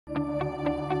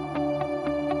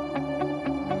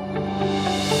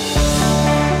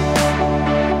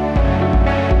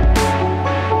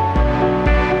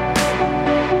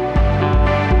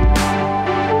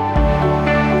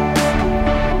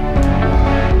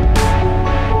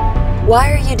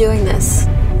Why are you doing this?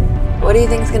 What do you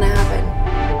think is gonna happen?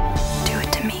 Do it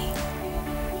to me,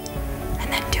 and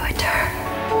then do it to her.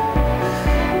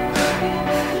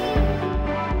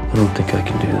 I don't think I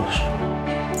can do this.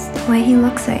 It's the way he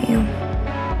looks at you.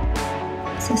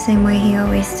 It's the same way he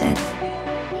always did.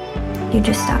 You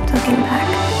just stopped looking back.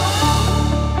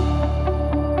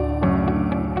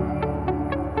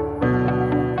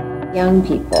 Young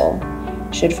people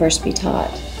should first be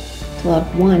taught to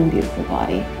love one beautiful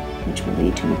body, which will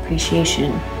lead to an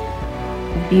appreciation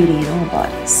of beauty in all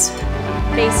bodies.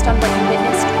 Based on what you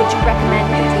witnessed, would you recommend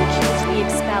that the accused be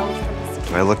expelled from the city?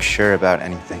 Do I look sure about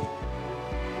anything?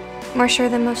 More sure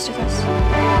than most of us.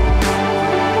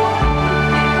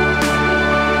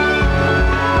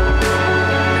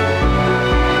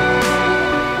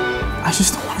 I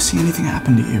just don't want to see anything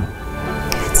happen to you.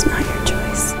 It's not your